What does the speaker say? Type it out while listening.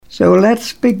So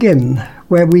let's begin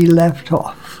where we left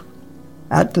off,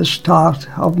 at the start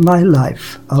of my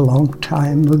life a long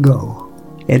time ago.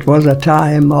 It was a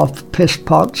time of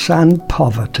pisspots and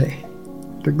poverty.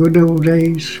 The good old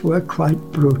days were quite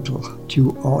brutal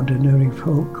to ordinary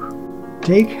folk.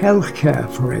 Take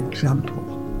healthcare, for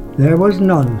example. There was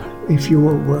none if you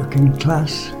were working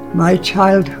class. My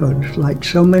childhood, like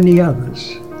so many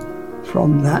others,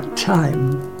 from that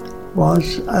time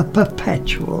was a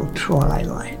perpetual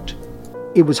twilight.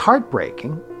 It was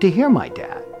heartbreaking to hear my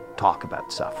dad talk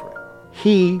about suffering.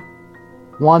 He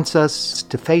wants us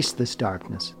to face this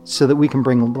darkness so that we can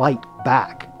bring light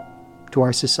back to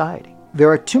our society. There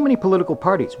are too many political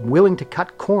parties willing to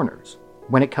cut corners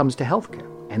when it comes to healthcare.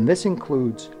 And this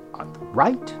includes on the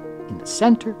right, in the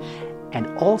center, and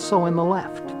also in the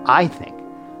left. I think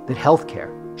that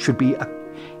healthcare should be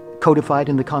codified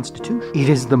in the Constitution. It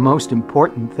is the most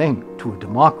important thing to a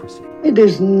democracy. It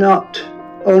is not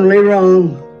only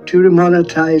wrong to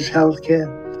monetize healthcare.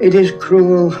 It is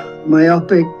cruel,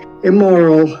 myopic,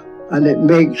 immoral, and it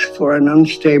makes for an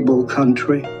unstable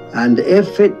country. And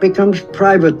if it becomes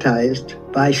privatized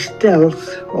by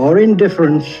stealth or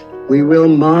indifference, we will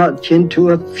march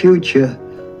into a future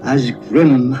as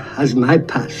grim as my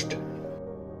past.